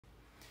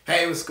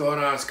Hey, what's going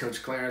on? It's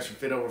Coach Clarence from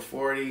Fit Over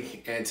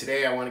 40, and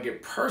today I want to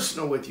get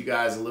personal with you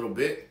guys a little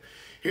bit.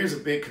 Here's a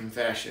big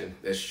confession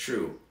that's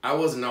true. I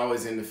wasn't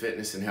always into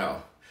fitness and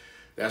health.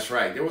 That's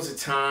right. There was a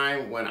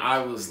time when I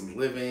was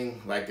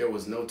living like there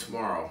was no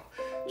tomorrow,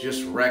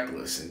 just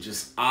reckless, and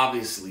just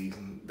obviously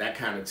that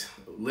kind of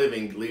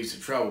living leads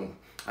to trouble.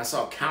 I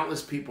saw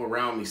countless people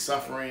around me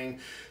suffering,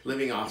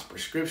 living off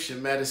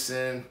prescription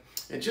medicine,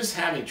 and just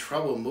having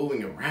trouble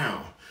moving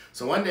around.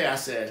 So one day I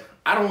said,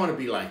 I don't want to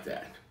be like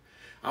that.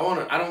 I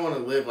don't want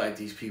to live like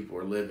these people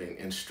are living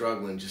and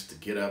struggling just to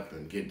get up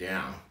and get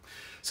down.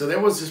 So there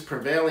was this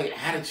prevailing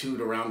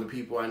attitude around the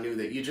people I knew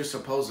that you're just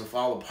supposed to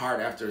fall apart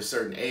after a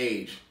certain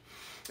age.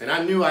 And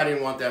I knew I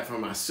didn't want that for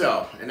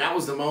myself. And that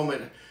was the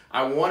moment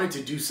I wanted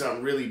to do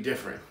something really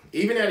different.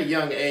 Even at a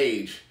young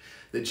age,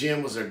 the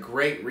gym was a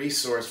great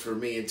resource for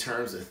me in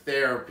terms of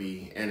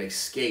therapy and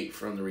escape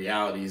from the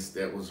realities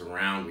that was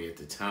around me at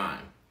the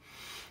time.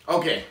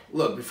 Okay,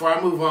 look, before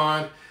I move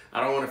on,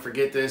 I don't want to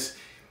forget this.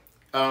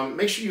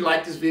 Make sure you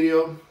like this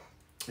video,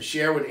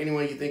 share with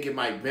anyone you think it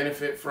might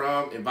benefit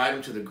from, invite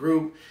them to the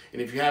group,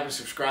 and if you haven't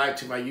subscribed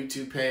to my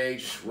YouTube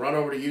page, run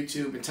over to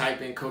YouTube and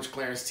type in Coach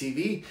Clarence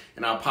TV,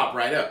 and I'll pop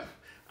right up.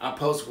 I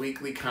post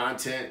weekly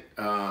content.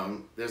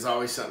 There's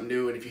always something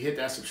new, and if you hit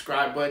that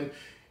subscribe button,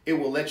 it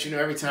will let you know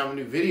every time a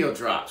new video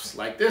drops,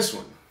 like this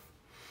one.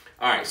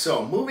 All right,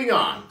 so moving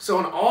on. So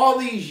in all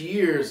these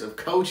years of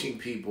coaching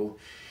people,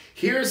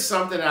 here's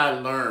something I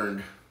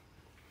learned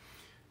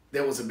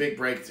that was a big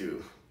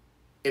breakthrough.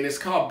 And it's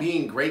called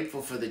being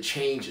grateful for the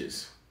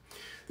changes.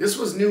 This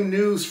was new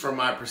news from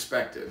my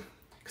perspective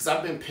because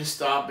I've been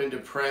pissed off, been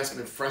depressed,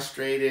 been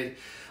frustrated.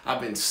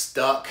 I've been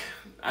stuck.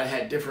 I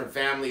had different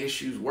family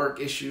issues, work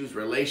issues,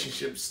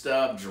 relationship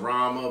stuff,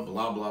 drama,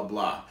 blah, blah,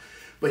 blah.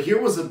 But here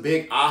was a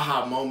big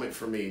aha moment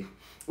for me,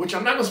 which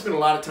I'm not going to spend a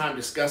lot of time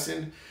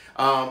discussing.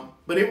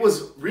 But it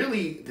was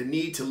really the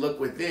need to look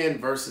within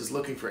versus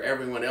looking for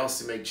everyone else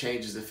to make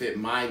changes to fit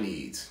my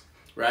needs.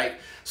 Right?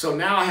 So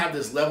now I have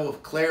this level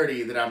of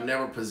clarity that I've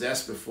never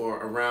possessed before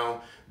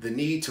around the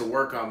need to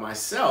work on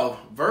myself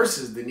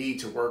versus the need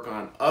to work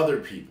on other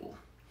people.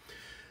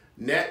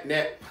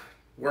 Net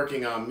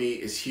working on me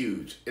is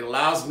huge. It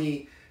allows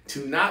me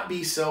to not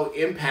be so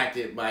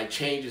impacted by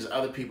changes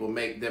other people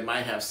make that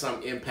might have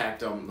some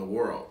impact on the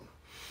world,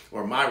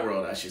 or my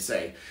world, I should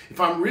say. If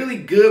I'm really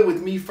good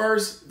with me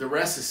first, the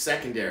rest is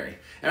secondary.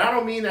 And I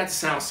don't mean that to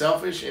sound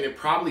selfish, and it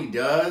probably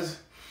does.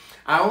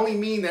 I only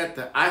mean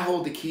that I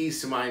hold the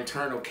keys to my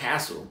internal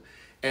castle,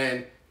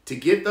 and to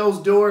get those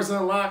doors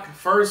unlocked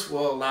first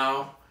will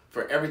allow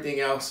for everything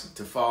else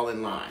to fall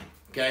in line,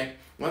 okay?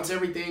 Once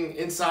everything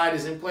inside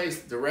is in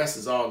place, the rest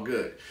is all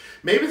good.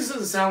 Maybe this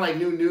doesn't sound like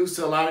new news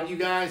to a lot of you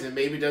guys, and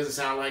maybe it doesn't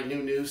sound like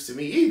new news to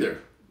me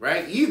either,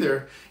 right?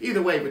 Either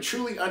way, but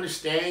truly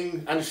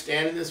understanding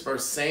this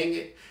versus saying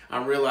it,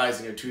 I'm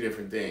realizing are two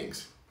different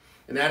things.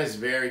 And that is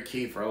very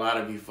key for a lot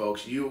of you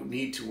folks. You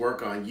need to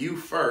work on you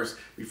first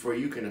before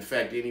you can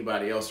affect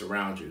anybody else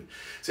around you.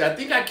 So I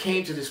think I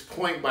came to this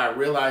point by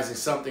realizing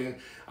something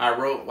I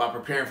wrote while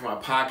preparing for my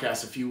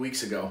podcast a few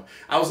weeks ago.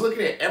 I was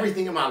looking at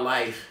everything in my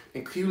life,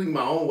 including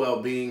my own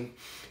well-being,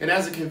 and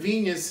as a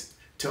convenience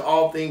to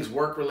all things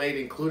work-related,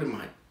 including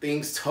my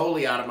things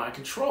totally out of my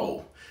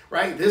control,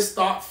 right? This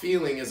thought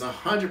feeling is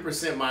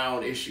 100% my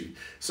own issue.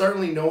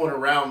 Certainly no one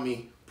around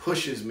me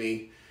pushes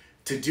me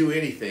to do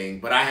anything,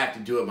 but I have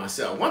to do it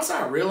myself. Once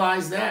I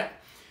realized that,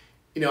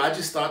 I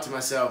just thought to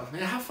myself,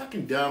 man, how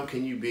fucking dumb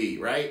can you be,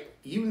 right?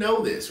 You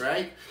know this,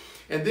 right?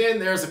 And then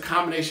there's a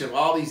combination of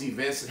all these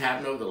events that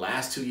happened over the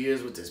last 2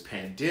 years with this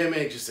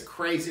pandemic, just the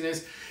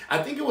craziness.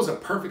 I think it was a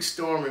perfect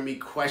storm in me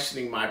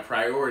questioning my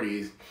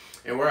priorities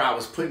and where I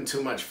was putting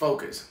too much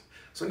focus.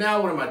 So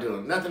now what am I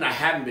doing? Nothing I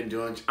haven't been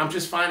doing. I'm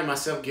just finding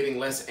myself getting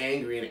less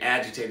angry and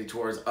agitated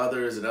towards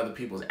others and other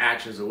people's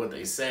actions or what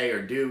they say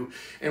or do,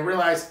 and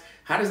realize,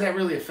 how does that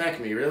really affect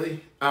me,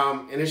 really?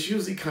 And it's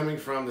usually coming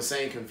from the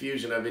same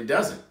confusion of it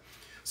doesn't.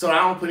 So I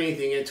don't put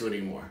anything into it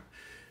anymore.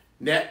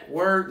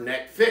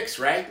 Net fix,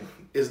 right,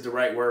 is the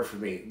right word for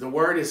me. The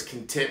word is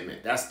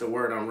contentment. That's the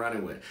word I'm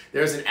running with.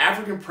 There's an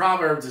African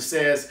proverb that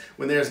says,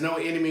 when there's no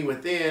enemy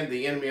within,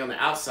 the enemy on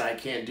the outside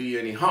can't do you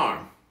any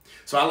harm.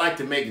 So I like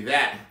to make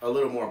that a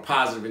little more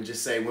positive and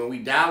just say, when we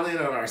dial in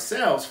on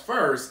ourselves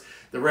first,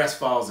 the rest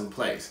falls in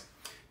place.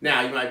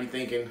 Now, you might be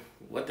thinking,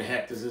 what the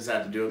heck does this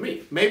have to do with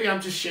me? Maybe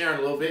I'm just sharing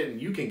a little bit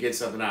and you can get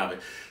something out of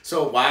it.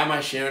 So why am I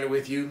sharing it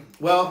with you?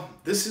 Well,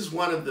 this is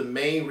one of the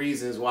main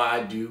reasons why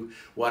I do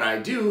what I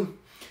do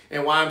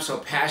and why I'm so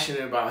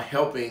passionate about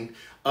helping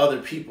other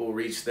people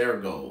reach their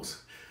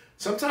goals.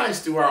 Sometimes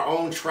through our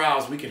own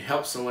trials, we can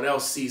help someone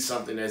else see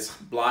something that's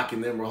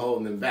blocking them or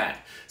holding them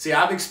back. See,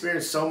 I've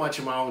experienced so much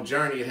in my own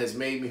journey, it has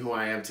made me who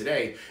I am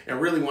today, and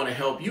really want to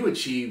help you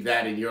achieve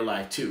that in your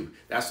life too.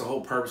 That's the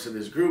whole purpose of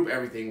this group,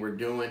 everything we're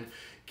doing,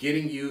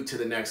 getting you to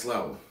the next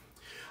level.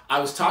 I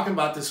was talking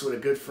about this with a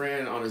good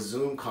friend on a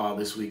Zoom call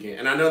this weekend,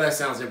 and I know that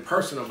sounds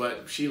impersonal,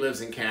 but she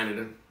lives in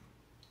Canada.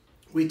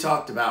 We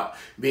talked about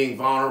being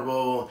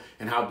vulnerable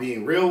and how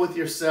being real with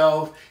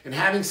yourself and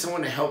having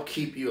someone to help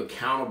keep you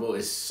accountable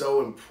is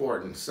so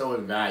important, so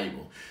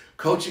invaluable.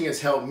 Coaching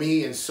has helped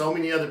me and so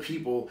many other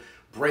people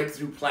break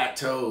through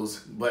plateaus,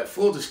 but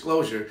full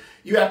disclosure,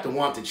 you have to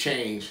want to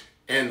change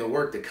and the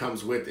work that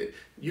comes with it.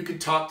 You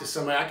could talk to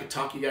somebody, I could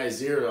talk you guys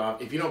zero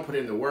off. If you don't put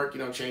in the work, you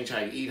don't change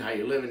how you eat, how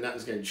you're living,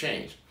 nothing's gonna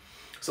change.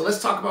 So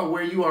let's talk about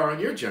where you are on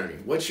your journey.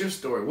 What's your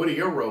story? What are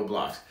your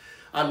roadblocks?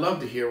 I'd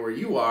love to hear where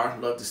you are.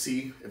 I'd love to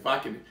see if I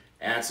could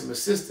add some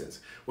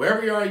assistance.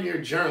 Wherever you are in your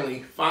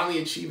journey, finally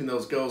achieving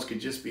those goals could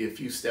just be a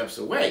few steps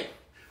away.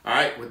 All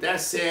right, with that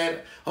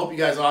said, hope you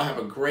guys all have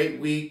a great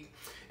week.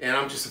 And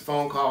I'm just a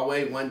phone call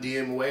away, one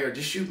DM away, or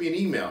just shoot me an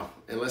email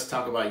and let's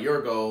talk about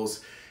your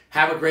goals.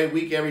 Have a great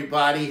week,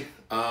 everybody.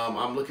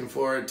 I'm looking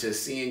forward to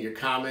seeing your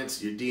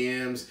comments, your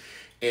DMs,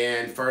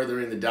 and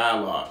furthering the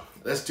dialogue.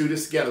 Let's do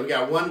this together. We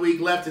got 1 week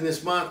left in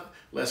this month.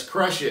 Let's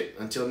crush it.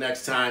 Until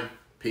next time,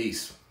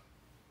 peace.